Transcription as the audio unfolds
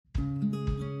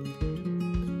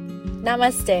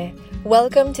Namaste.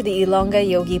 Welcome to the Ilongga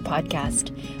Yogi podcast.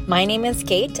 My name is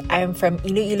Kate. I'm from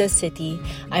Iloilo City.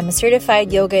 I'm a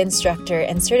certified yoga instructor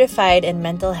and certified in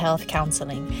mental health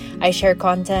counseling. I share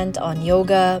content on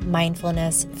yoga,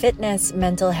 mindfulness, fitness,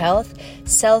 mental health,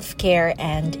 self-care,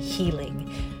 and healing.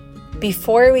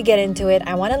 Before we get into it,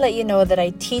 I want to let you know that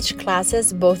I teach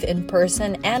classes both in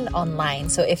person and online.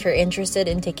 So if you're interested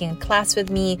in taking a class with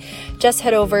me, just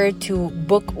head over to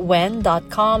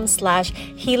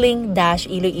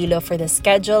bookwen.com/healing-iloilo for the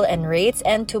schedule and rates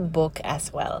and to book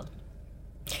as well.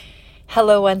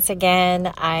 Hello once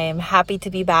again. I'm happy to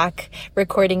be back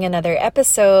recording another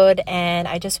episode, and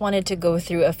I just wanted to go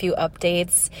through a few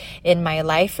updates in my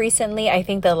life recently. I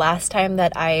think the last time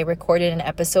that I recorded an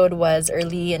episode was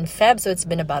early in Feb, so it's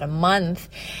been about a month,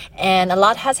 and a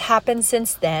lot has happened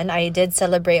since then. I did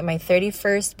celebrate my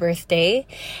 31st birthday,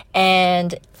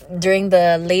 and during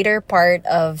the later part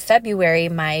of February,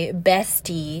 my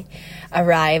bestie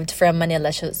arrived from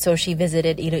Manila, so she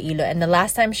visited Iloilo, and the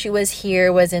last time she was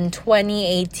here was in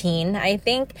 2018, I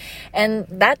think. And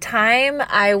that time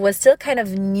I was still kind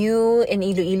of new in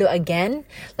Iloilo again.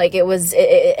 Like it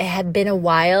had been a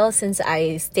while since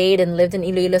I stayed and lived in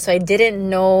Iloilo, so I didn't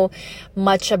know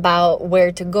much about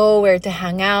where to go, where to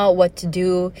hang out, what to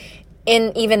do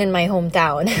even in my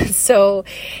hometown. So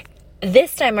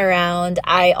this time around,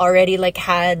 I already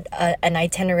had an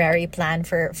itinerary plan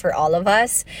for all of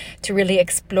us to really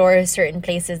explore certain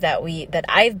places that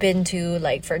I've been to.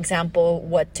 Like, for example,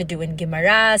 what to do in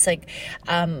Guimaras.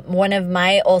 One of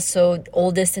my also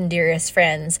oldest and dearest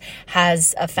friends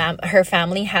has her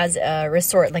family has a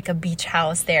resort, like a beach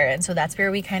house there, and so that's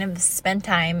where we kind of spent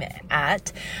time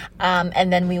at.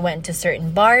 And then we went to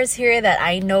certain bars here that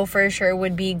I know for sure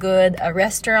would be good,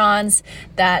 restaurants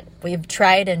that we've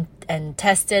tried and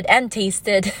tested and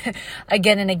tasted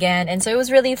again and again. And so it was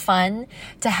really fun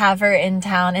to have her in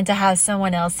town and to have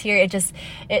someone else here.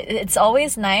 It's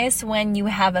always nice when you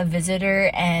have a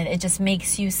visitor, and it just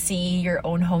makes you see your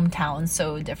own hometown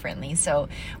so differently. So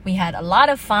we had a lot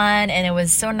of fun, and it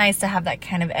was so nice to have that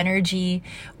kind of energy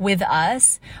with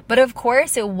us. But of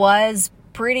course, it was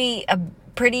pretty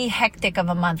hectic of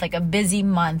a month, like a busy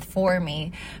month for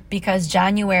me, because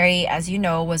January, as you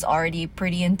know, was already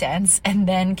pretty intense, and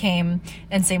then came,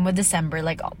 and same with December,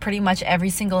 like pretty much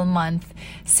every single month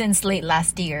since late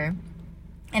last year.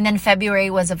 And then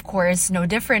February was, of course, no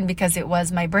different because it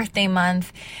was my birthday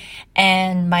month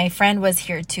and my friend was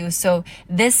here too. So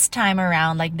this time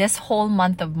around, like this whole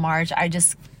month of March, I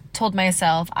just told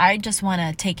myself, I just want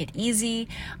to take it easy.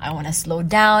 I want to slow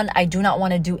down. I do not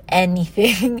want to do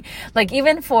anything. Like,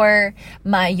 even for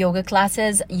my yoga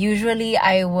classes, usually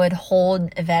I would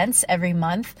hold events every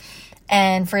month.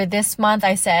 And for this month,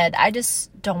 I said, I just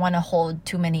don't want to hold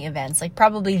too many events, like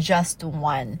probably just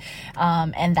one.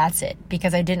 And that's it,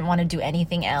 because I didn't want to do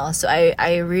anything else. So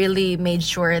I really made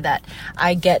sure that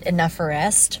I get enough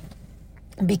rest,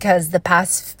 because the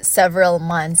past several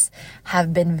months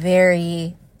have been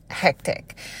very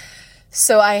hectic.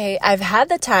 So I've had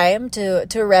the time to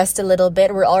rest a little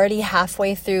bit. We're already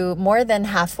more than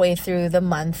halfway through the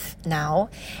month now,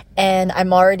 and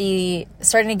I'm already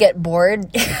starting to get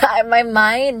bored. My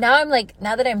mind, now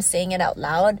that I'm saying it out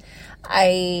loud,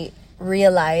 I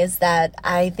realize that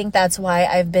I think that's why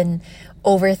I've been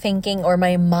overthinking, or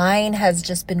my mind has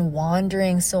just been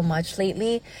wandering so much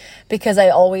lately, because I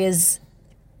always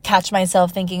catch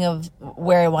myself thinking of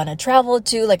where I want to travel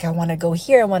to. Like, I want to go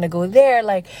here, I want to go there,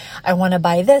 like I want to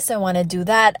buy this, I want to do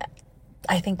that.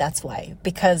 I think that's why,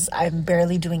 because I'm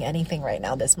barely doing anything right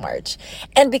now this March,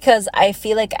 and because I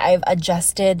feel like I've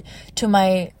adjusted to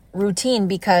my routine,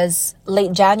 because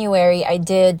late January I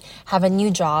did have a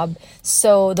new job,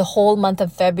 so the whole month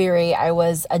of February I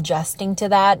was adjusting to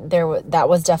that. That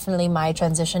was definitely my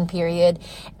transition period,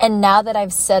 and now that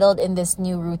I've settled in this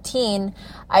new routine,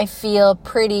 I feel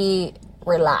pretty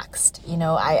relaxed.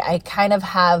 I kind of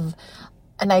have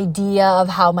an idea of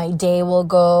how my day will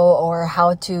go, or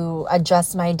how to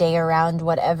adjust my day around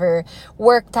whatever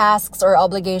work tasks or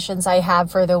obligations I have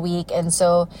for the week, and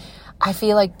so I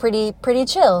feel like pretty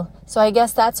chill. So I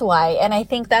guess that's why. And I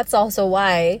think that's also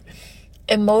why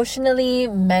emotionally,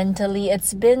 mentally,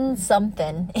 it's been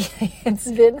something. It's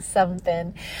been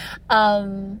something.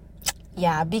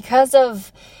 Because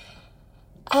of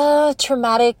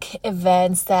traumatic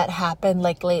events that happened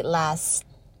like late last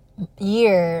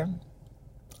year,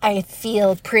 I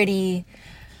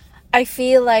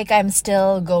feel like I'm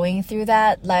still going through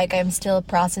that, like I'm still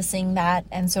processing that.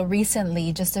 And so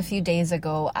recently, just a few days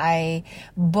ago, I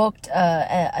booked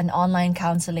an online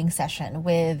counseling session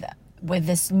with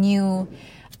this new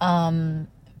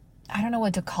I don't know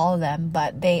what to call them,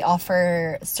 but they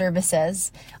offer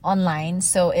services online.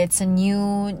 So it's a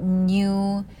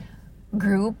new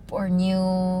group or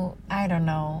new, I don't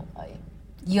know,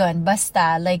 yun,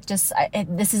 basta, like just,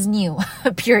 this is new,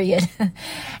 period.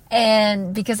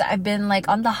 And because I've been like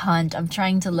on the hunt, I'm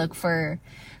trying to look for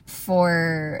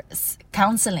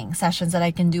counseling sessions that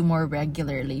I can do more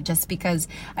regularly, just because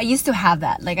I used to have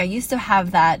that. Like I used to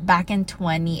have that back in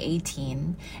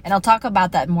 2018, and I'll talk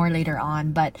about that more later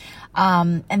on. But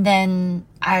and then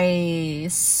I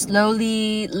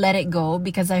slowly let it go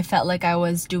because I felt like I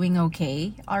was doing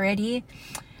okay already.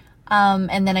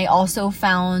 And then I also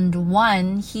found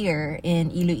one here in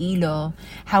Iloilo.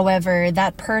 However,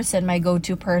 that person, my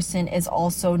go-to person, is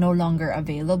also no longer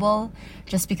available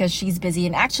just because she's busy.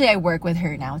 And actually, I work with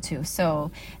her now too.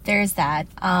 So there's that.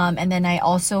 And then I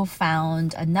also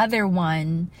found another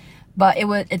one, but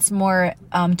it's more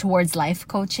towards life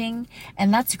coaching.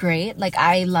 And that's great. Like,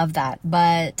 I love that.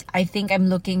 But I think I'm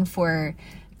looking for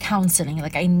counseling.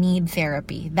 Like, I need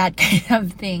therapy, that kind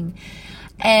of thing.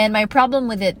 And my problem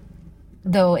with it,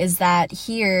 though, is that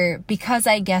here, because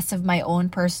I guess of my own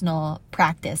personal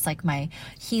practice, like my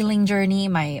healing journey,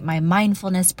 my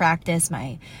mindfulness practice,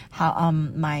 my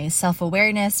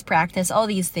self-awareness practice, all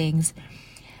these things,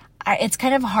 it's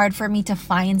kind of hard for me to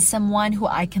find someone who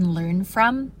I can learn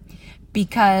from,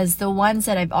 because the ones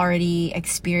that I've already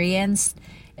experienced,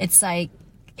 it's like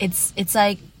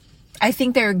I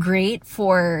think they're great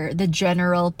for the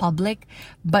general public,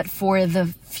 but for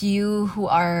the few who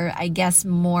are, I guess,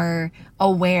 more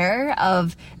aware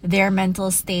of their mental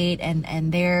state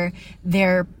and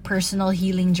their personal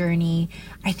healing journey,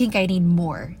 I think I need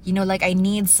more. Like I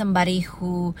need somebody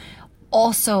who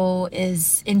also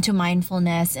is into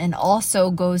mindfulness and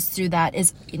also goes through that,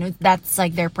 that's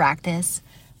like their practice,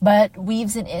 but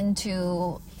weaves it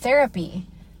into therapy.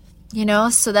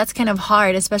 So that's kind of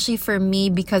hard, especially for me,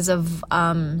 because of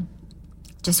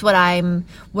just what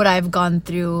I've gone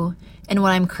through and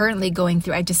what I'm currently going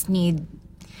through. I just need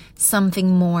something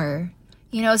more,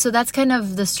 so that's kind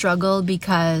of the struggle,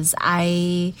 because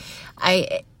I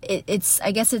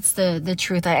guess it's the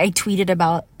truth. I tweeted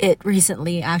about it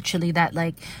recently, actually, that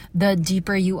like the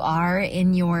deeper you are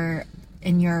in your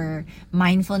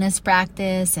mindfulness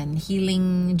practice and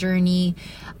healing journey,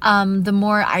 the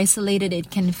more isolated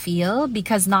it can feel,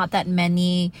 because not that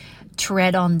many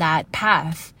tread on that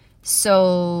path.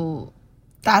 So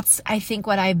that's, I think,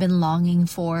 what I've been longing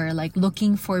for, like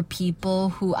looking for people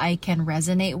who I can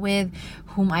resonate with,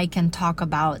 whom I can talk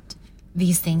about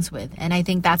these things with. And I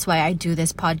think that's why I do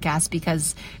this podcast,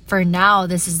 because for now,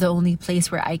 this is the only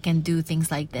place where I can do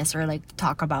things like this, or like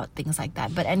talk about things like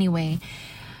that. But anyway,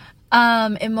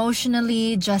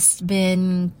 emotionally, just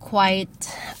been quite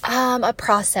a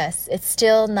process. It's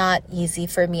still not easy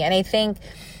for me. And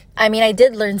I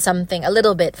did learn something a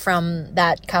little bit from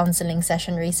that counseling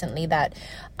session recently, that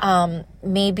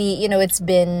maybe, it's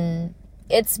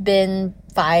been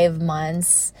 5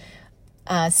 months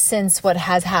since what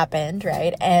has happened,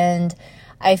 right? And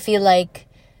I feel like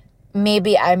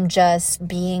maybe I'm just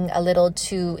being a little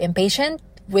too impatient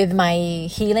with my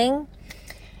healing.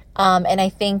 And I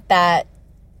think that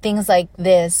things like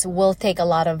this will take a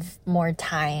lot of more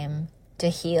time to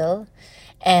heal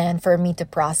and for me to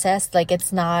process. Like,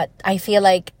 it's not, I feel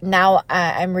like now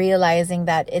I'm realizing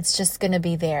that it's just going to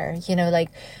be there, like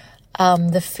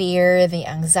the fear, the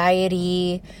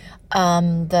anxiety,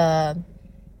 the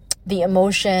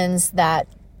emotions that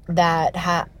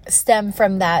stem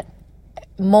from that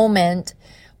moment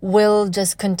will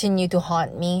just continue to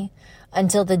haunt me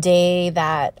until the day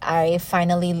that I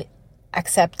finally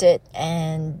accept it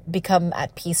and become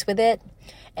at peace with it.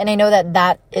 And I know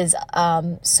that is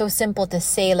so simple to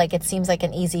say, like it seems like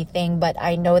an easy thing, but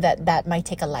I know that might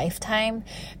take a lifetime,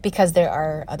 because there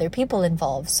are other people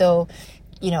involved. So,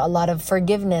 a lot of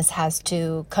forgiveness has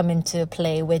to come into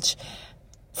play, which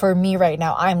for me right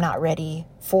now, I'm not ready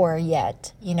for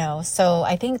yet, so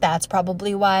I think that's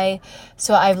probably why.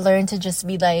 So I've learned to just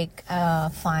be like,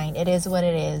 fine, it is what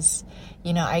it is.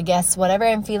 I guess whatever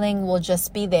I'm feeling will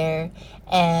just be there,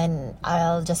 and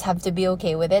I'll just have to be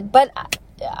okay with it. But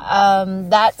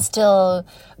that still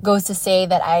goes to say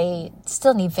that I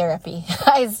still need therapy.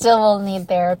 I still will need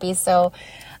therapy. So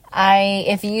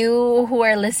if you who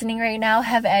are listening right now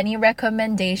have any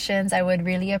recommendations, I would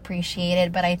really appreciate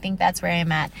it. But I think that's where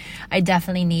I'm at. I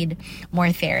definitely need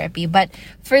more therapy. But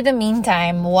for the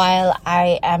meantime, while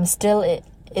I am still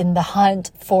in the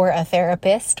hunt for a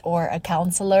therapist or a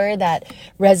counselor that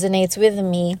resonates with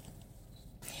me,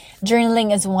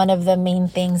 journaling is one of the main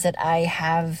things that I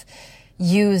have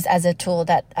used as a tool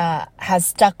that has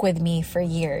stuck with me for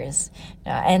years.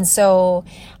 And so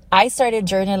I started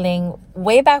journaling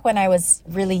way back when I was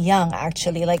really young,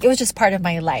 actually. Like, it was just part of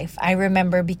my life. I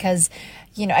remember because,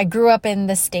 I grew up in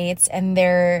the States, and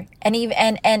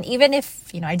even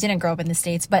if, I didn't grow up in the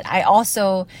States, but I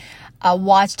also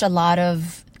watched a lot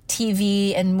of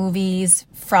TV and movies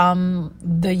from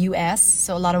the US.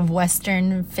 So a lot of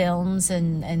Western films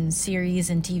and series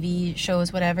and TV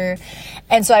shows, whatever.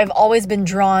 And so I've always been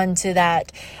drawn to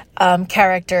that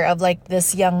character of like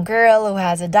this young girl who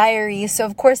has a diary. So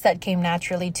of course that came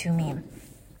naturally to me.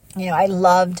 I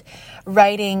loved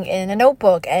writing in a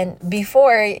notebook, and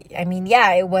before,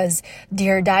 it was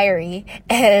Dear Diary,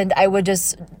 and I would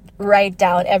just write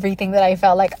down everything that I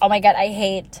felt like, oh my God, I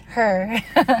hate her.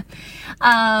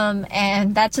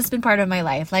 And that's just been part of my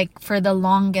life. Like, for the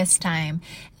longest time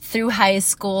through high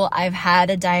school, I've had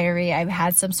a diary. I've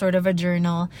had some sort of a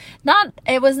journal.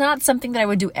 It was not something that I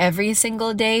would do every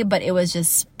single day, but it was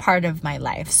just part of my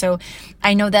life. So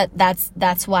I know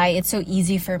that's why it's so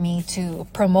easy for me to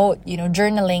promote,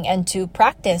 journaling and to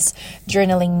practice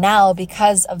journaling now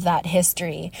because of that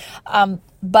history.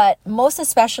 But most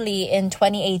especially in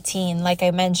 2018, like I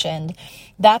mentioned,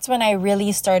 that's when I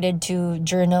really started to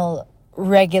journal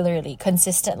regularly,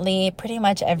 consistently, pretty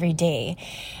much every day.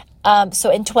 So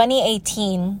in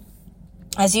 2018,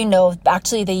 as you know,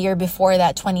 actually the year before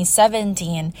that,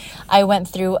 2017, I went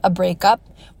through a breakup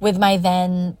with my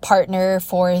then partner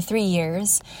for 3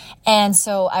 years. And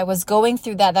so I was going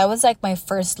through that. That was like my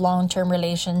first long-term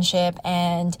relationship.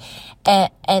 And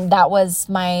that was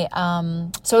my,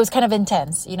 so it was kind of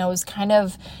intense, it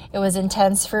was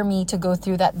intense for me to go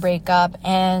through that breakup.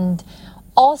 And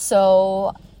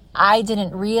also, I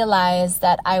didn't realize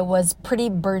that I was pretty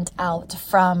burnt out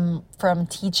from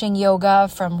teaching yoga,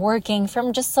 from working,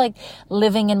 from just like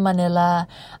living in Manila.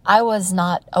 I was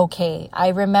not okay. I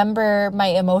remember my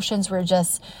emotions were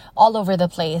just all over the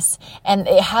place, and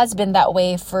it has been that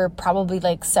way for probably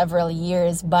like several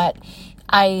years, but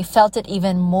I felt it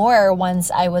even more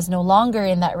once I was no longer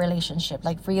in that relationship,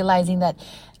 like realizing that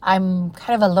I'm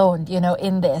kind of alone,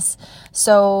 in this.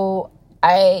 So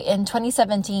in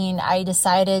 2017, I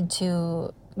decided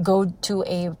to go to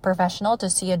a professional, to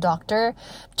see a doctor,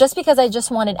 just because I just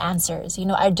wanted answers.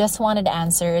 I just wanted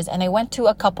answers. And I went to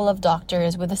a couple of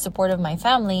doctors with the support of my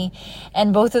family,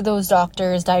 and both of those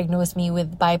doctors diagnosed me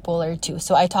with bipolar 2.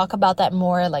 So I talk about that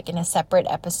more like in a separate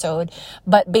episode.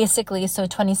 But basically, so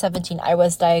 2017, I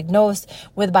was diagnosed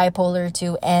with bipolar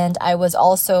 2, and I was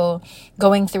also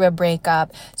going through a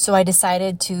breakup. So I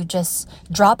decided to just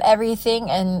drop everything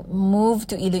and move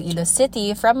to Iloilo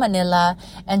City from Manila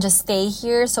and just stay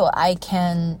here so I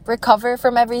can recover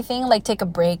from everything, like take a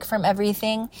break from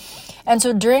everything. And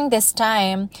so during this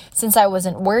time, since I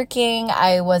wasn't working,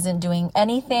 I wasn't doing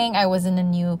anything, I was in a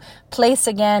new place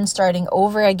again, starting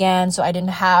over again. So I didn't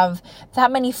have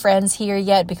that many friends here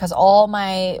yet, because all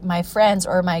my friends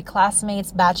or my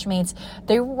classmates, batchmates,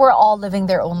 they were all living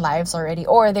their own lives already,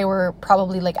 or they were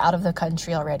probably like out of the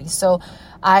country already. So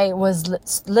I was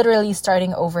literally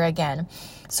starting over again.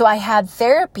 So I had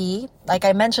therapy. Like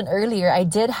I mentioned earlier, I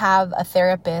did have a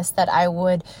therapist that I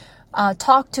would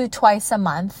talk to twice a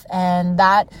month. And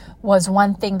that was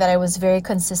one thing that I was very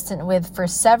consistent with for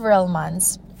several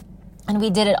months. And we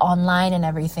did it online and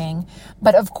everything.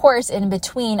 But of course, in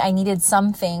between, I needed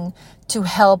something to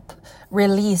help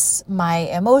release my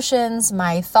emotions,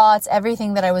 my thoughts,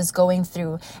 everything that I was going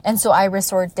through. And so I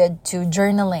resorted to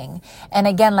journaling. And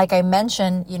again, like I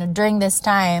mentioned, during this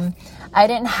time, I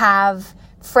didn't have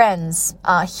friends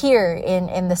here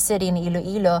in the city in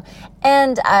Iloilo,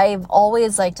 and I've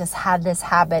always just had this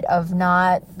habit of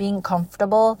not being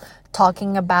comfortable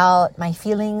talking about my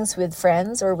feelings with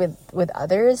friends or with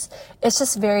others. It's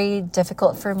just very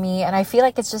difficult for me, and I feel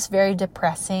like it's just very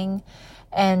depressing.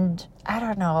 And I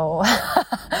don't know.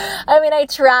 I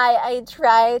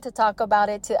try to talk about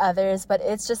it to others, but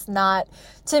it's just not,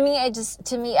 to me,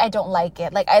 I don't like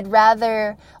it. Like, I'd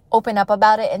rather open up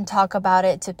about it and talk about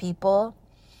it to people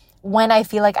when I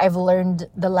feel like I've learned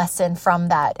the lesson from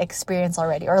that experience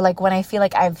already, or like when I feel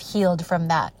like I've healed from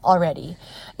that already.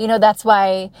 That's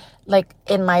why, like,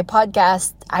 in my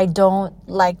podcast, I don't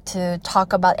like to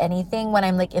talk about anything when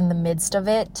I'm like in the midst of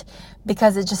it,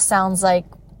 because it just sounds like,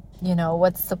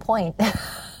 what's the point?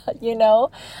 So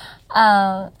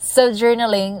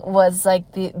journaling was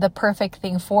like the perfect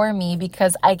thing for me,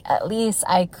 because at least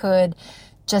I could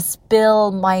just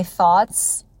spill my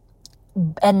thoughts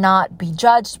and not be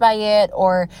judged by it,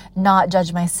 or not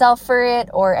judge myself for it,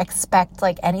 or expect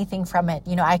like anything from it.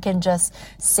 I can just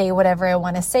say whatever I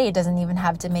want to say. It doesn't even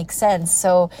have to make sense.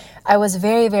 So I was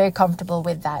very, very comfortable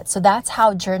with that. So that's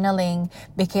how journaling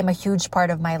became a huge part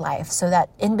of my life. So that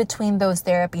in between those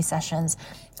therapy sessions,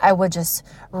 I would just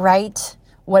write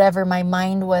whatever my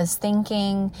mind was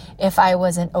thinking. If I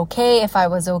wasn't okay, if I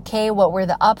was okay, what were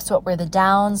the ups, what were the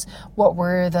downs, what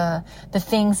were the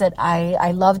things that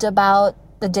I loved about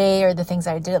the day, or the things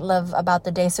I didn't love about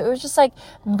the day. So it was just like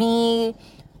me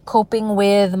coping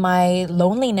with my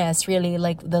loneliness, really,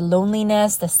 like the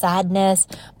loneliness, the sadness,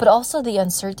 but also the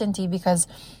uncertainty, because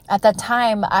at that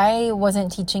time I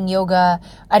wasn't teaching yoga.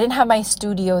 I didn't have my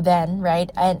studio then, right?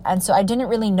 And so I didn't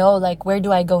really know, like, where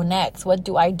do I go next? What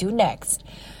do I do next?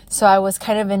 So I was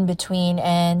kind of in between,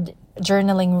 and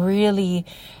journaling really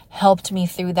helped me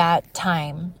through that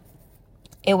time.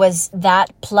 It was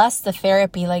that plus the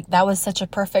therapy, like that was such a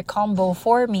perfect combo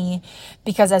for me,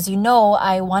 because as you know,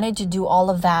 I wanted to do all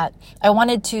of that. I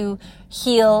wanted to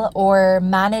heal or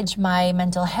manage my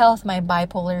mental health, my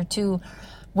bipolar 2,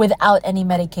 without any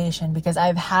medication, because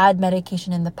I've had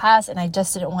medication in the past and I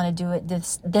just didn't want to do it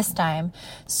this time.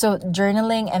 So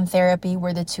journaling and therapy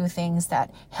were the two things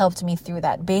that helped me through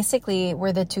that. Basically,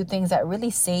 were the two things that really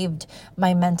saved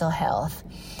my mental health.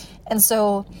 And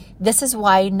so this is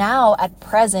why now at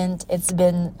present, it's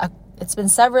been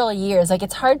several years. Like,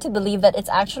 it's hard to believe that it's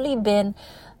actually been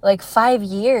like 5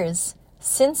 years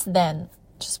since then.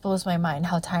 It just blows my mind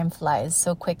how time flies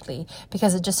so quickly,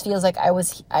 because it just feels like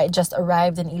I just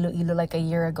arrived in Iloilo like a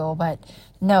year ago. But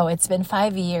no, it's been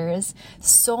 5 years.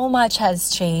 So much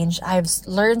has changed. I've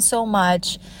learned so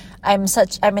much. I'm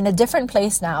in a different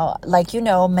place now. Like,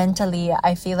 mentally,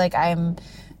 I feel like I'm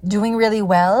doing really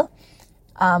well.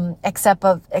 Except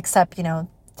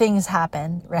things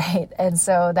happen, right? And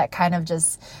so that kind of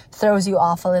just throws you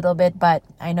off a little bit, but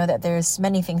I know that there's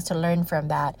many things to learn from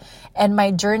that. And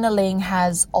my journaling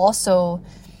has also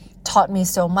taught me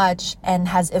so much and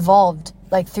has evolved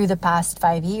like through the past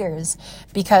 5 years,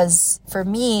 because for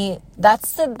me,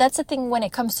 that's the thing when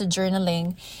it comes to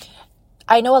journaling.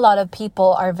 I know a lot of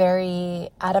people are very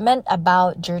adamant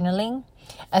about journaling,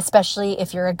 especially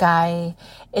if you're a guy.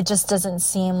 It just doesn't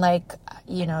seem like,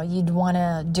 you'd want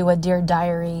to do a Dear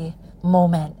Diary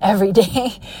moment every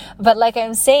day. But like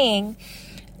I'm saying,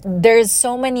 there's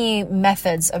so many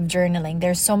methods of journaling.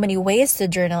 There's so many ways to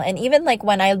journal. And even like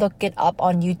when I look it up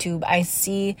on YouTube, I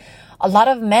see a lot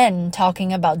of men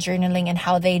talking about journaling and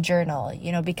how they journal,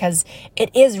 because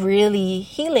it is really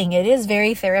healing. It is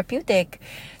very therapeutic.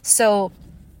 So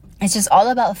it's just all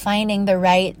about finding the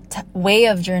right way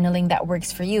of journaling that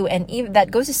works for you. And even that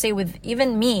goes to say with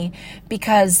even me,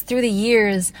 because through the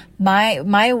years, my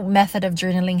method of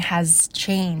journaling has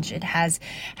changed. It has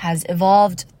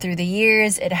evolved through the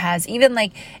years. It has even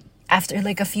like after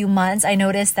like a few months, I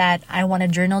noticed that I want to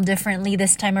journal differently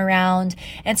this time around.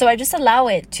 And so I just allow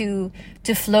it to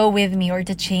flow with me or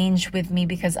to change with me,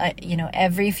 because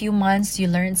every few months you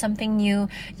learn something new,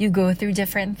 you go through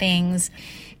different things.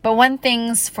 But one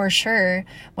thing's for sure,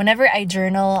 whenever I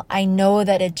journal, I know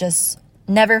that it just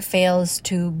never fails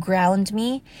to ground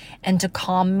me and to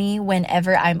calm me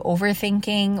whenever I'm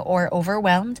overthinking or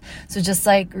overwhelmed. So just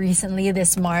like recently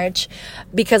this March,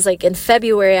 because like in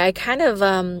February, I kind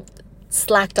of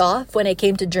slacked off when it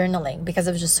came to journaling because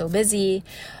I was just so busy.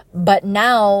 But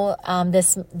now,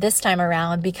 this time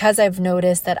around, because I've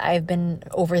noticed that I've been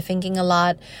overthinking a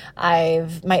lot,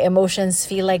 my emotions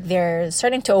feel like they're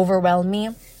starting to overwhelm me.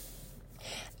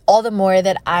 All the more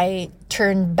that I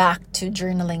turn back to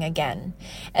journaling again.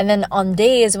 And then on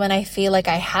days when I feel like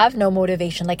I have no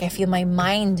motivation, like I feel my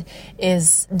mind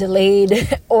is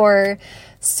delayed or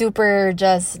super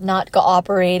just not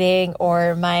cooperating,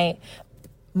 or my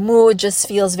mood just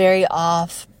feels very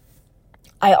off,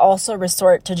 I also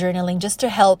resort to journaling just to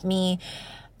help me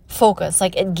focus.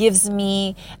 Like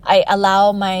I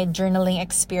allow my journaling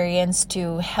experience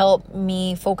to help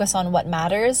me focus on what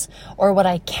matters or what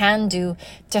I can do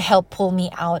to help pull me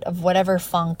out of whatever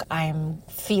funk I'm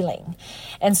feeling.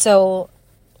 And so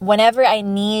whenever I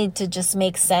need to just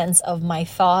make sense of my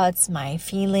thoughts, my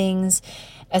feelings,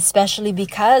 especially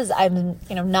because I'm,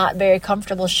 not very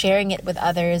comfortable sharing it with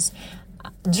others,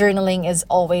 journaling is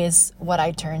always what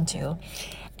I turn to.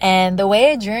 And the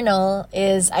way I journal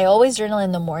is I always journal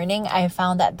in the morning. I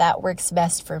found that works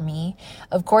best for me.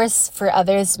 Of course, for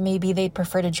others, maybe they'd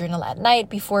prefer to journal at night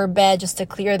before bed just to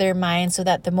clear their mind so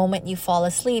that the moment you fall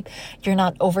asleep, you're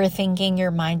not overthinking, your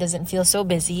mind doesn't feel so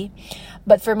busy.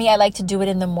 But for me, I like to do it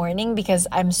in the morning because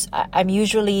I'm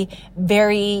usually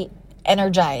very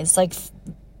energized. Like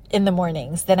in the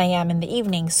mornings than I am in the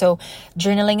evening. So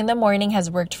journaling in the morning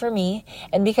has worked for me.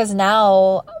 And because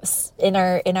now in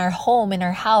our home, in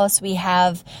our house, we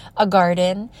have a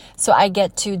garden. So I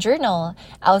get to journal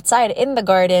outside in the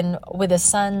garden with the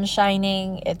sun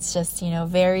shining. It's just,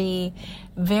 very,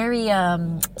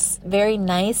 very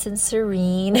nice and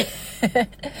serene.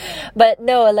 But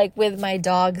no, like with my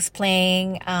dogs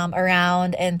playing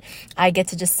around, and I get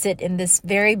to just sit in this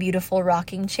very beautiful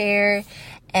rocking chair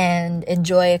and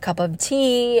enjoy a cup of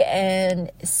tea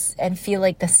and feel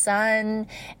like the sun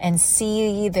and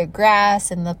see the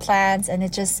grass and the plants, and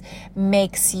it just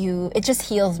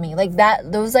heals me. Like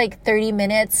that, those like 30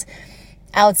 minutes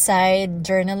outside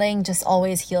journaling just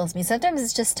always heals me. Sometimes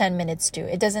it's just 10 minutes too.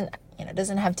 It doesn't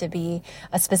have to be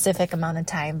a specific amount of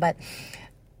time, but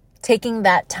taking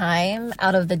that time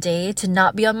out of the day to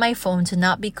not be on my phone, to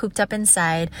not be cooped up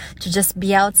inside, to just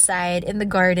be outside in the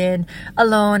garden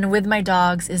alone with my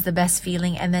dogs is the best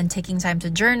feeling. And then taking time to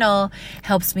journal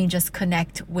helps me just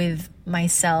connect with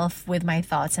myself, with my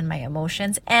thoughts and my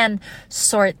emotions, and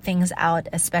sort things out,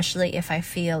 especially if I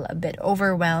feel a bit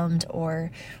overwhelmed or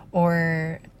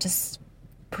just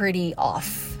pretty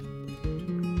off.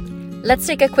 Let's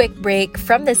take a quick break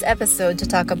from this episode to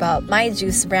talk about my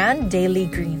juice brand, Daily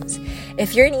Greens.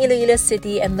 If you're in Iloilo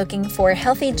City and looking for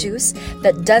healthy juice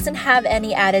that doesn't have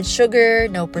any added sugar,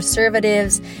 no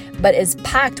preservatives, but is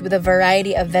packed with a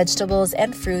variety of vegetables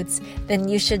and fruits, then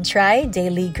you should try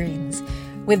Daily Greens.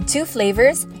 With 2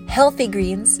 flavors, healthy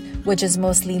greens, which is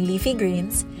mostly leafy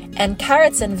greens, and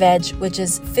carrots and veg, which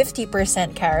is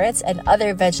 50% carrots and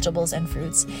other vegetables and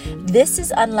fruits. This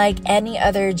is unlike any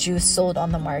other juice sold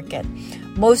on the market.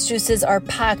 Most juices are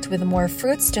packed with more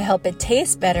fruits to help it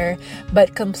taste better,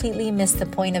 but completely miss the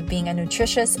point of being a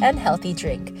nutritious and healthy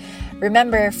drink.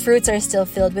 Remember, fruits are still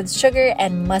filled with sugar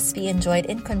and must be enjoyed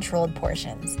in controlled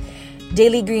portions.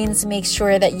 Daily Greens makes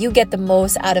sure that you get the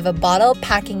most out of a bottle,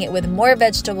 packing it with more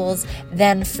vegetables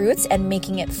than fruits and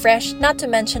making it fresh, not to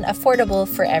mention affordable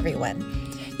for everyone.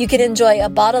 You can enjoy a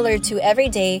bottle or 2 every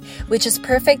day, which is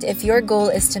perfect if your goal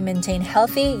is to maintain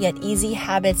healthy yet easy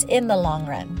habits in the long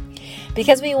run.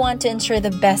 Because we want to ensure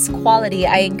the best quality,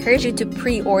 I encourage you to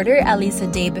pre-order at least a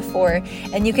day before,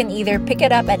 and you can either pick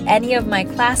it up at any of my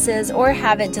classes or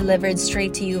have it delivered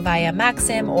straight to you via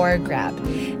Maxim or Grab.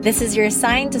 This is your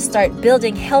sign to start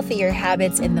building healthier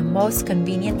habits in the most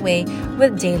convenient way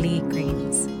with Daily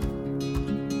Greens.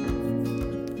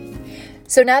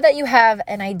 So now that you have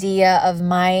an idea of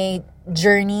my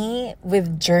journey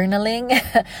with journaling,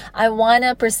 I want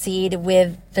to proceed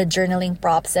with the journaling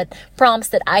prompts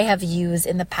that I have used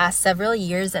in the past several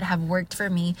years that have worked for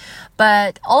me.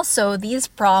 But also these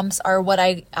prompts are what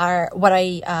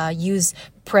I use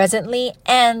presently,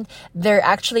 and they're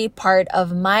actually part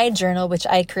of my journal, which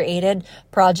I created,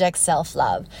 Project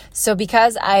Self-Love. So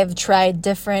because I've tried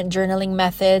different journaling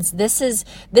methods,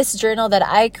 this journal that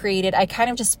I created, I kind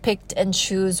of just picked and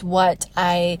choose what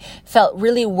I felt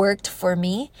really worked for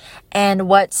me and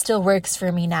what still works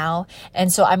for me now.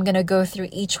 And so I'm going to go through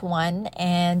each one,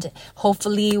 and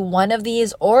hopefully one of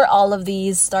these or all of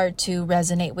these start to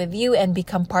resonate with you and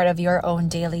become part of your own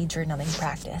daily journaling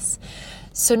practice.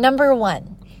 So number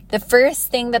 1, the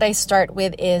first thing that I start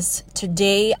with is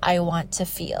today I want to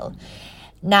feel.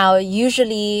 Now,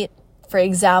 usually, for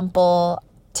example,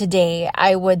 today,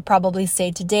 I would probably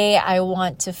say today I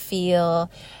want to feel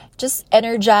just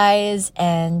energized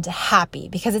and happy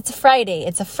because it's a Friday.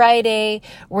 It's a Friday.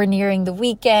 We're nearing the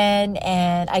weekend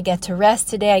and I get to rest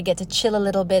today. I get to chill a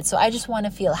little bit. So I just want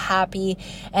to feel happy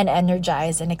and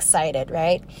energized and excited,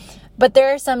 right? But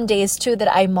there are some days too that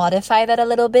I modify that a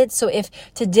little bit. So if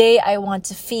today I want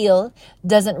to feel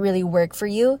doesn't really work for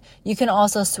you, you can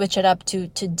also switch it up to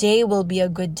today will be a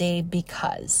good day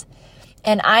because.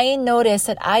 And I notice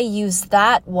that I use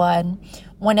that one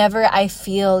whenever I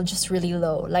feel just really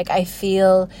low. Like I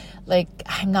feel like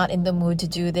I'm not in the mood to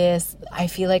do this. I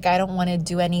feel like I don't want to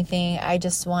do anything. I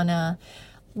just want to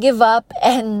give up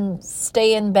and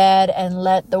stay in bed and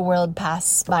let the world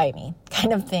pass by me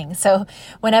kind of thing. So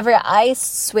whenever I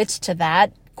switch to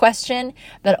that question,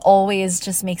 that always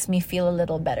just makes me feel a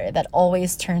little better. That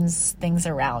always turns things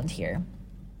around here.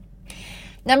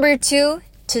 Number 2,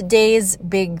 today's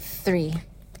big 3.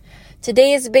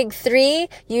 Today's big 3,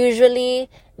 usually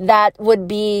that would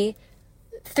be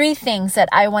 3 things that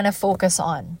I want to focus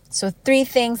on. So 3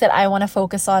 things that I want to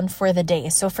focus on for the day.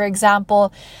 So for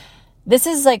example, this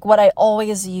is like what I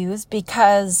always use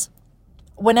because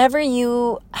whenever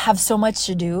you have so much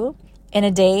to do in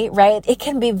a day, right? It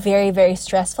can be very, very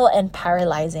stressful and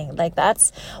paralyzing. Like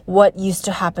that's what used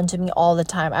to happen to me all the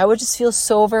time. I would just feel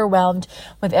so overwhelmed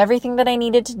with everything that I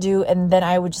needed to do. And then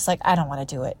I would just like, I don't want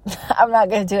to do it. I'm not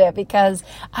going to do it because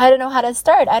I don't know how to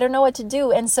start. I don't know what to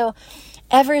do. And so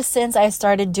ever since I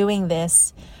started doing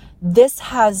this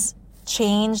has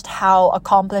changed how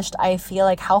accomplished I feel,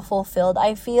 like how fulfilled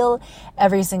I feel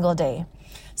every single day.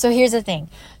 So here's the thing.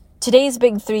 Today's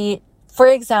big three, for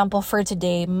example, for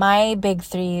today, my big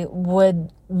three were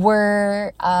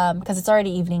because it's already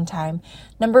evening time.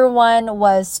 Number one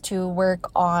was to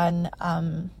work on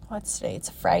what's today? It's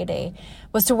Friday.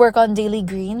 Was to work on daily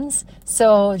greens.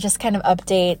 So just kind of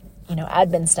update,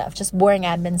 admin stuff, just boring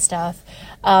admin stuff.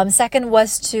 Second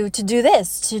was to do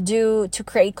this, to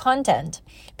create content,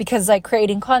 because like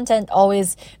creating content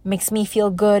always makes me feel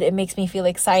good. It makes me feel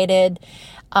excited.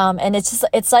 And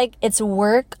it's like, it's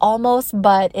work almost,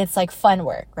 but it's like fun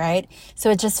work, right? So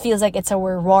it just feels like it's a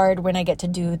reward when I get to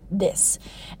do this.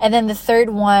 And then the third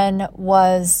one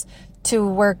was to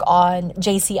work on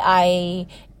JCI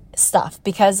stuff,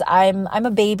 because I'm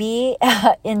a baby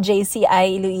in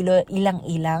JCI Iloilo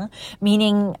Ilang,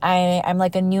 meaning I'm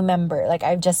like a new member. Like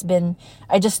I just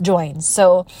joined.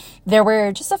 So there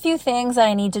were just a few things that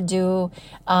I need to do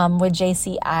with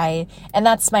JCI, and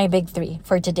that's my big three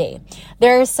for today.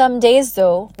 There are some days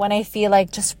though when I feel like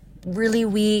just really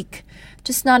weak,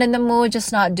 just not in the mood,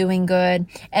 just not doing good.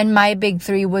 And my big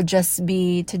three would just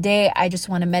be today, I just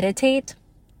want to meditate.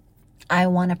 I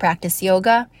want to practice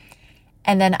yoga.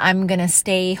 And then I'm going to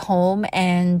stay home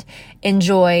and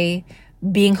enjoy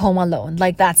being home alone.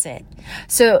 Like that's it.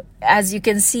 So as you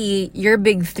can see, your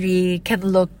big three can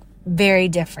look very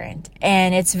different.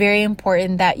 And it's very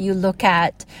important that you look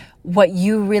at what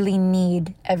you really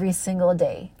need every single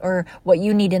day, or what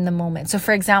you need in the moment. So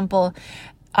for example,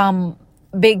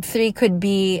 big three could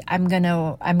be, I'm going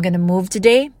to move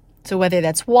today. So whether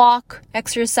that's walk,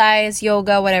 exercise,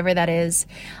 yoga, whatever that is,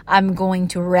 I'm going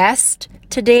to rest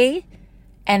today.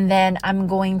 And then I'm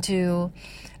going to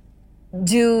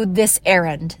do this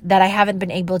errand that I haven't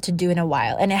been able to do in a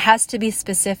while. And it has to be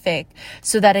specific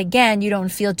so that, again, you don't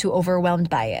feel too overwhelmed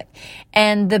by it.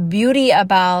 And the beauty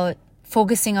about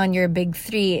focusing on your big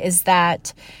three is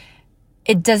that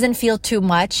it doesn't feel too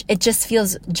much. It just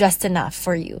feels just enough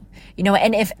for you.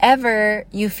 And if ever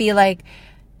you feel like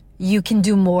you can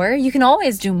do more, you can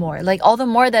always do more. Like all the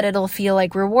more that it'll feel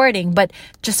like rewarding, but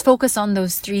just focus on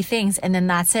those three things and then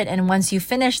that's it. And once you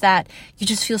finish that, you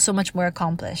just feel so much more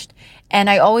accomplished. And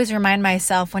I always remind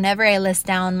myself whenever I list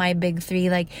down my big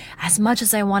three, like as much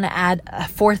as I want to add a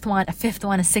fourth one, a fifth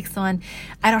one, a sixth one,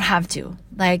 I don't have to.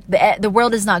 Like the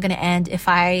world is not going to end if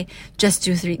I just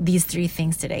do these three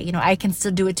things today. I can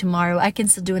still do it tomorrow. I can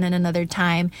still do it in another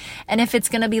time. And if it's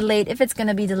going to be late, if it's going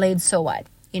to be delayed, so what?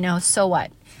 So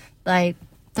what? Like,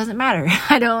 doesn't matter.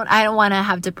 I don't want to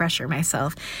have to pressure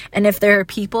myself. And if there are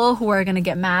people who are going to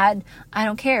get mad, I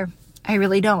don't care. I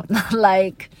really don't.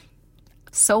 Like,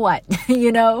 so what?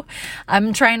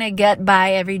 I'm trying to get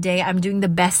by every day. I'm doing the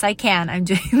best I can.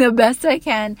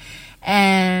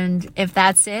 And if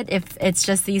that's it, if it's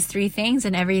just these three things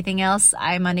and everything else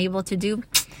I'm unable to do,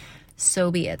 so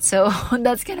be it. So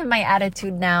that's kind of my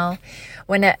attitude now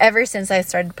ever since I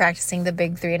started practicing the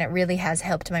big three, and it really has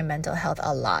helped my mental health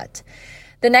a lot.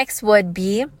 The next would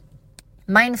be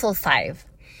Mindful 5.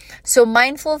 So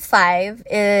Mindful 5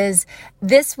 is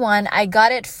this one. I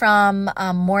got it from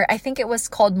I think it was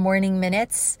called Morning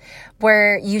Minutes,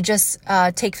 where you just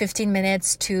take 15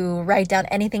 minutes to write down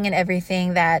anything and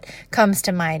everything that comes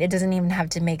to mind. It doesn't even have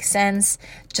to make sense.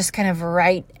 Just kind of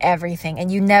write everything,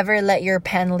 and you never let your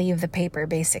pen leave the paper,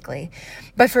 basically.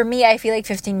 But for me, I feel like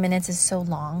 15 minutes is so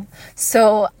long.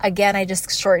 So again, I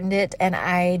just shortened it and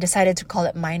I decided to call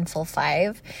it Mindful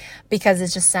 5 because it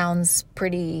just sounds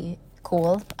pretty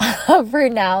cool for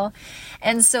now.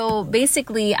 And so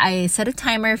basically I set a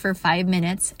timer for 5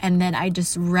 minutes and then I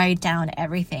just write down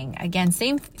everything. Again,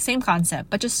 same concept,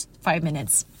 but just 5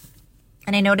 minutes.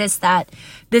 And I noticed that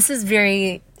this is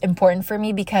very important for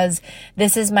me because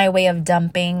this is my way of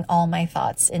dumping all my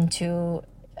thoughts into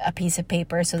a piece of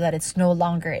paper so that it's no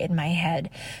longer in my head.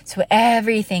 So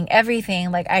everything,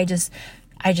 like I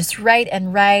just write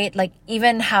and write, like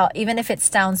even if it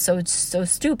sounds so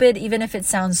stupid, even if it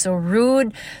sounds so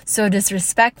rude, so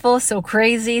disrespectful, so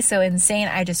crazy, so insane,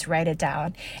 I just write it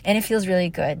down. And it feels really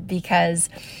good because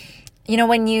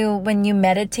when you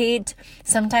meditate,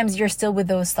 sometimes you're still with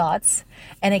those thoughts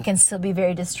and it can still be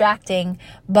very distracting.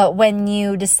 But when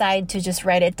you decide to just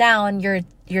write it down,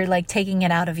 you're like taking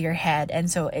it out of your head. And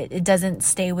so it doesn't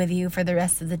stay with you for the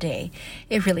rest of the day.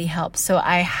 It really helps. So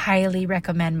I highly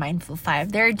recommend Mindful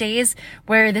 5. There are days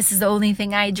where this is the only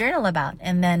thing I journal about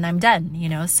and then I'm done,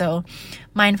 So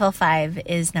Mindful 5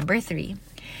 is number 3.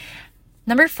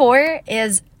 Number 4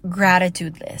 is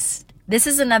gratitude list. This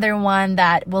is another one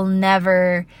that will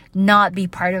never not be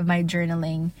part of my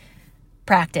journaling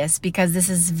practice because this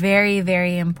is very,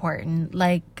 very important.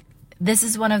 Like, this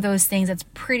is one of those things that's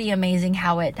pretty amazing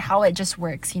how it just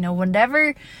works.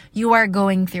 Whatever you are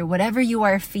going through, whatever you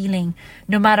are feeling,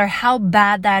 no matter how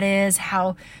bad that is,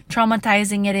 how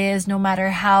traumatizing it is, no matter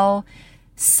how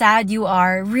sad you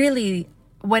are, really,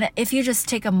 if you just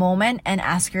take a moment and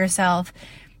ask yourself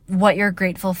what you're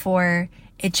grateful for,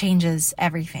 it changes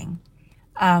everything.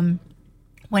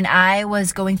 When I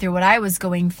was going through what I was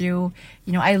going through,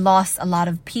 I lost a lot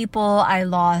of people.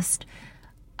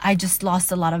 I just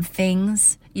lost a lot of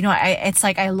things. It's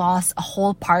like I lost a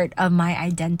whole part of my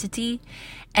identity.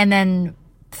 And then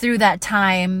through that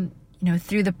time,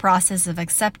 through the process of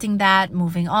accepting that,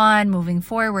 moving on, moving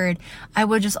forward, I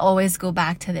would just always go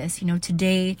back to this.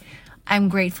 Today, I'm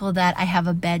grateful that I have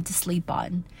a bed to sleep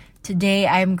on. Today,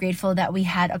 I am grateful that we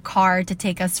had a car to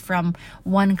take us from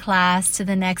one class to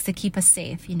the next to keep us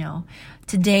safe,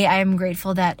 Today, I am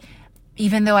grateful that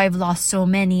even though I've lost so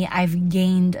many, I've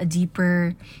gained a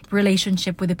deeper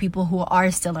relationship with the people who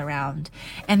are still around.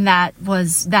 And that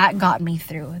got me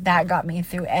through. That got me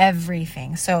through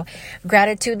everything. So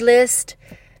gratitude list,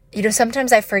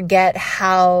 sometimes I forget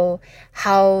how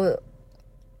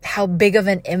big of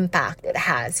an impact it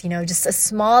has, just a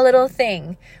small little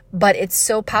thing, but it's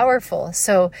so powerful.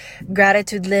 So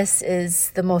gratitude list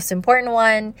is the most important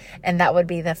one. And that would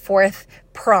be the 4th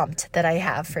prompt that I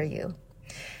have for you.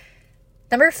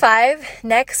 Number 5,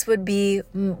 next would be,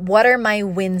 what are my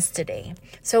wins today?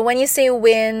 So when you say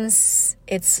wins,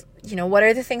 it's, what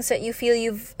are the things that you feel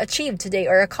you've achieved today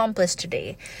or accomplished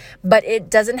today? But it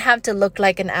doesn't have to look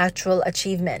like an actual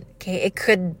achievement, okay? It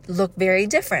could look very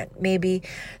different. Maybe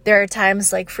there are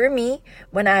times, like for me,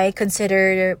 when I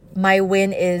consider my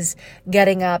win is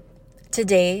getting up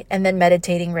today and then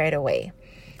meditating right away,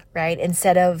 right?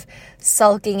 Instead of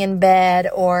sulking in bed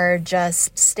or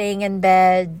just staying in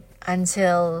bed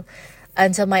until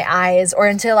my eyes, or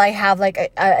until I have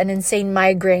like an insane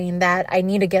migraine that I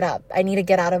need to get up. I need to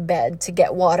get out of bed to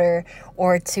get water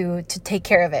or to take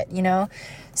care of it,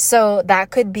 So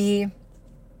that could be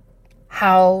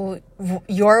how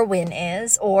your win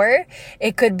is. Or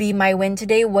it could be, my win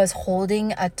today was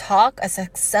holding a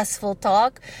successful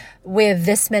talk with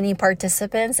this many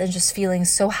participants and just feeling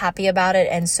so happy about it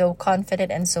and so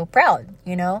confident and so proud,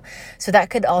 So that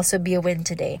could also be a win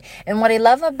today. And what I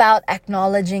love about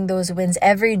acknowledging those wins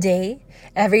every day,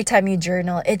 every time you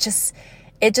journal, it just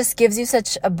gives you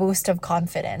such a boost of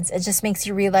confidence. It just makes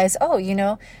you realize,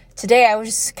 today I was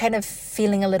just kind of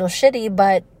feeling a little shitty,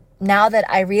 but now that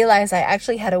I realize I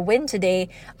actually had a win today,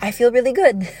 I feel really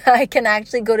good. I can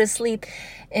actually go to sleep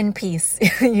in peace,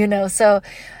 So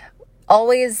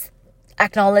always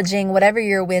acknowledging whatever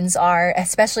your wins are,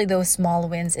 especially those small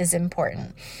wins, is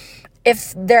important.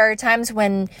 If there are times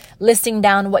when listing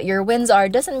down what your wins are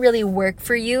doesn't really work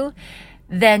for you,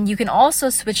 then you can also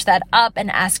switch that up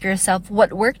and ask yourself,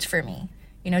 what worked for me?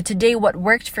 Today, what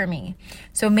worked for me?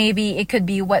 So maybe it could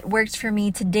be, what worked for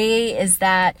me today is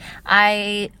that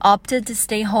I opted to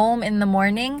stay home in the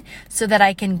morning so that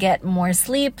I can get more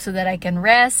sleep, so that I can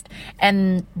rest.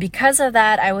 And because of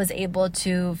that, I was able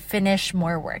to finish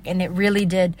more work. And it really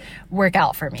did work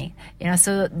out for me.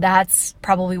 So that's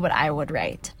probably what I would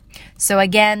write. So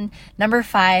again, number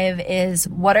 5 is,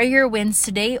 what are your wins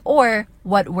today, or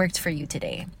what worked for you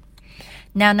today?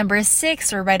 Now, number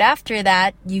 6, or right after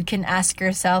that, you can ask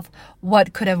yourself,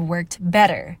 what could have worked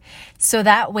better? So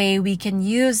that way we can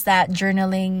use that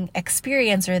journaling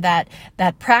experience, or that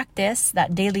practice,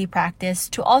 that daily practice,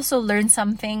 to also learn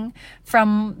something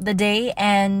from the day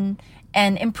and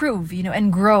improve,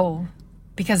 and grow.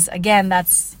 Because again,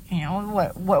 that's,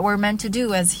 what we're meant to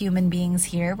do as human beings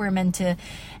here. We're meant to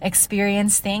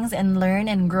experience things and learn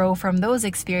and grow from those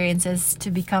experiences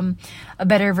to become a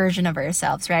better version of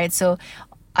ourselves, right? So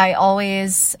I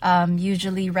always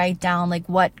usually write down, like,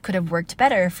 what could have worked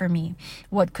better for me?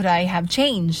 What could I have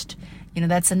changed?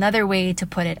 That's another way to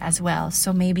put it as well.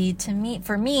 So maybe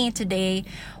for me today,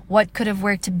 what could have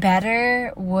worked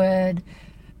better would,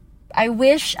 I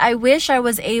wish I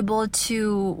was able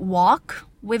to walk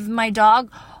with my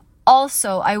dog.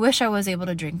 Also, I wish I was able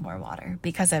to drink more water,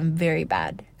 because I'm very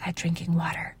bad at drinking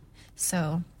water.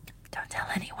 So Don't tell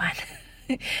anyone.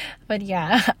 But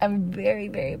yeah, I'm very,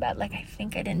 very bad. Like, I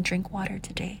think I didn't drink water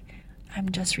today. I'm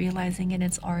just realizing it.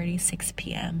 It's already 6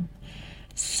 p.m.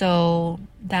 So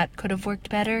that could have worked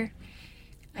better.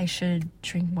 I should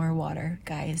drink more water,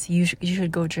 guys. You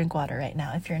should go drink water right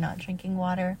now if you're not drinking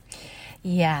water.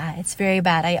 Yeah, it's very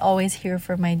bad. I always hear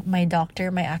from my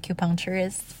doctor, my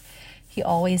acupuncturist. He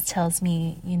always tells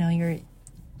me, you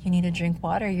need to drink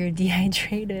water. You're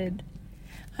dehydrated.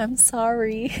 I'm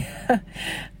sorry.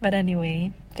 But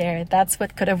anyway, that's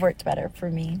what could have worked better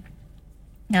for me.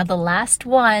 Now, the last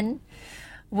one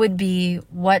would be,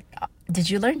 what did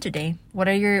you learn today? What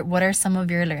are some of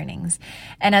your learnings?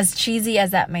 And as cheesy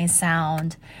as that may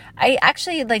sound, I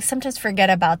actually sometimes forget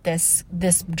about this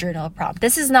journal prompt.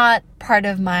 This is not part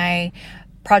of my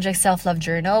Project Self-Love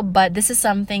Journal, but this is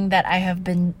something that I have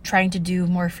been trying to do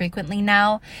more frequently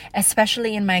now,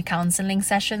 especially in my counseling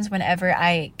sessions. Whenever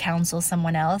I counsel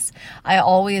someone else, I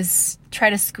always try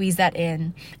to squeeze that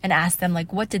in and ask them,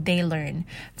 what did they learn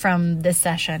from this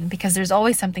session? Because there's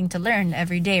always something to learn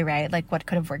every day, right? What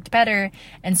could have worked better?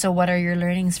 And so what are your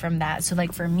learnings from that? So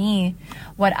for me,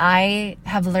 what I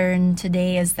have learned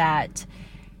today is that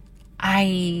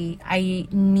I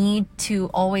need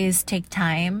to always take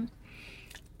time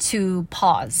to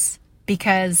pause,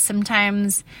 because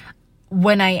sometimes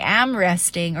when I am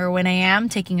resting or when I am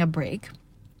taking a break,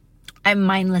 I'm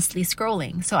mindlessly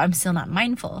scrolling. So I'm still not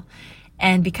mindful.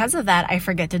 And because of that, I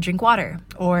forget to drink water,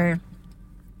 or,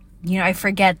 I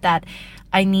forget that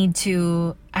I need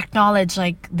to acknowledge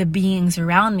the beings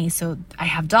around me. So I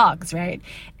have dogs, right?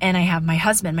 And I have my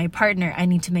husband, my partner. I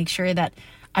need to make sure that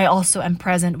I also am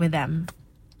present with them,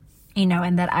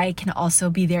 and that I can also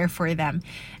be there for them.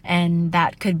 And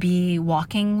that could be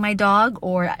walking my dog,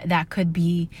 or that could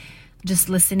be just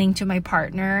listening to my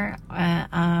partner,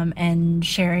 and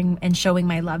sharing and showing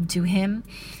my love to him,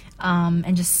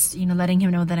 and just, letting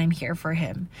him know that I'm here for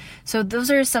him. So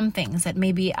those are some things that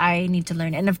maybe I need to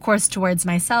learn. And of course, towards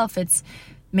myself, it's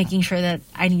making sure that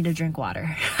I need to drink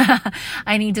water.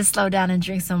 I need to slow down and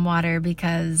drink some water,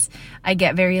 because I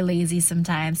get very lazy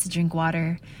sometimes to drink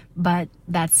water. But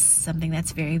that's something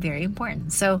that's very, very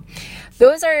important. So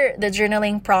those are the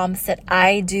journaling prompts that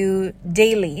I do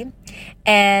daily.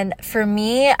 And for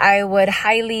me, I would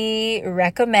highly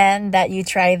recommend that you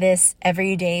try this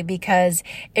every day, because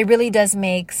it really does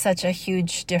make such a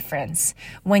huge difference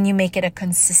when you make it a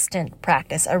consistent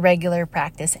practice, a regular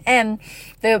practice. And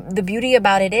the beauty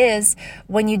about it is,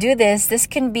 when you do this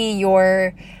can be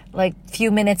your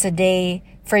few minutes a day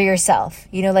for yourself,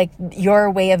 your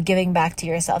way of giving back to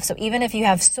yourself. So even if you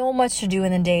have so much to do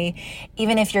in a day,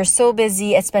 even if you're so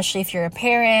busy, especially if you're a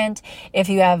parent, if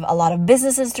you have a lot of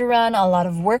businesses to run, a lot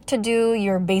of work to do,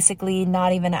 you're basically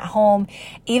not even at home,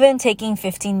 even taking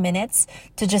 15 minutes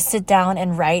to just sit down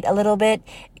and write a little bit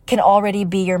can already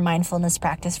be your mindfulness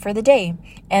practice for the day.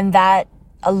 And that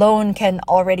alone can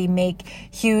already make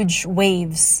huge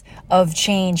waves of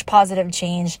change, positive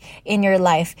change in your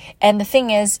life. And the thing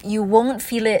is, you won't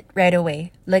feel it right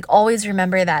away. Always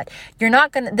remember that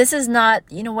this is not,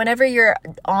 whenever you're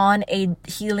on a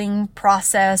healing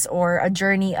process or a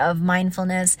journey of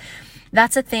mindfulness,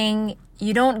 that's a thing,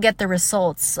 you don't get the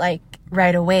results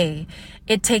right away.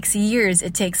 It takes years,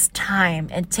 it takes time,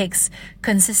 it takes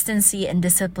consistency and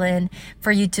discipline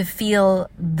for you to feel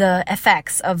the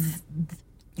effects of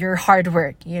your hard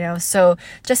work, So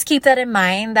just keep that in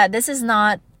mind, that this is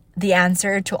not the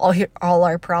answer to all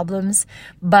our problems,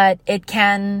 but it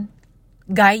can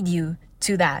guide you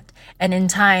to that. And in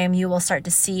time, you will start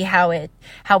to see how it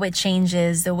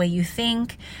changes the way you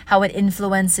think, how it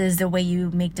influences the way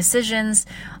you make decisions,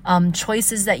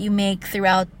 choices that you make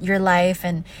throughout your life,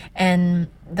 and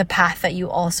the path that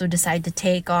you also decide to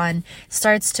take on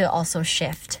starts to also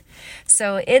shift.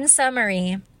 So in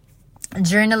summary,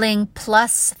 journaling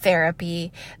plus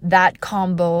therapy, that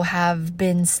combo have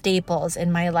been staples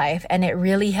in my life, and it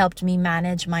really helped me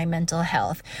manage my mental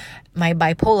health, my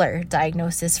bipolar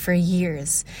diagnosis for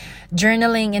years.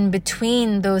 Journaling in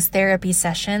between those therapy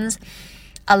sessions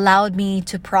allowed me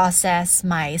to process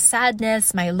my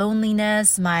sadness, my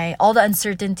loneliness, all the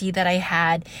uncertainty that I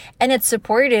had, and it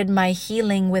supported my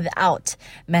healing without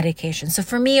medication. So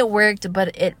for me, it worked,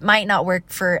 but it might not work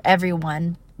for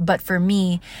everyone. But for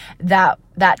me, that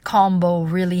combo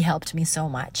really helped me so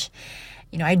much.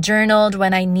 I journaled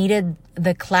when I needed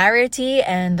the clarity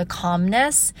and the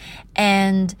calmness,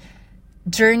 and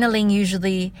journaling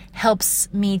usually helps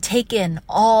me take in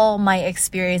all my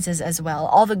experiences as well,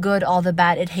 all the good, all the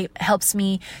bad. It helps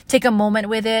me take a moment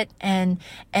with it and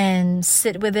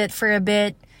sit with it for a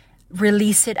bit,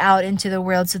 release it out into the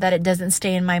world so that it doesn't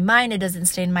stay in my mind, it doesn't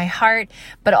stay in my heart,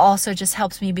 but also just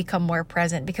helps me become more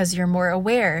present because you're more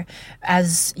aware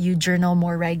as you journal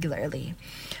more regularly.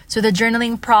 So the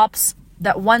journaling prompts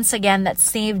that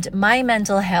saved my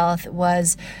mental health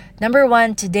was, number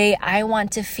 1, today I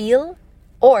want to feel,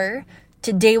 or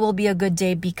today will be a good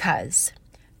day because.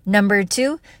 Number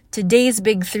 2, today's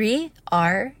big 3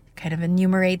 are, kind of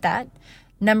enumerate that.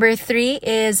 Number 3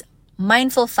 is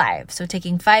mindful 5. So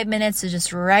taking 5 minutes to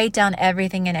just write down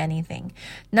everything and anything.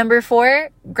 Number 4,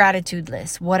 gratitude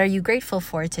list. What are you grateful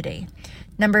for today?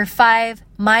 Number 5,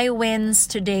 my wins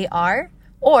today are,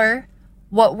 or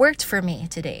what worked for me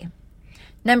today.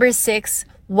 Number 6,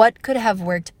 what could have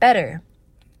worked better?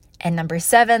 And number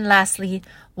 7, lastly,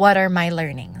 what are my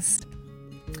learnings?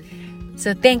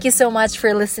 So thank you so much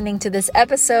for listening to this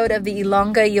episode of the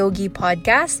Ilongga Yogi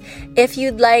podcast. If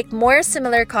you'd like more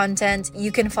similar content,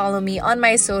 you can follow me on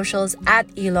my socials at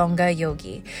Ilongga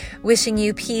Yogi. Wishing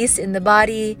you peace in the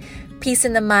body, peace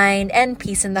in the mind, and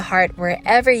peace in the heart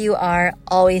wherever you are.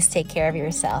 Always take care of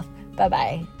yourself.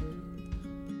 Bye-bye.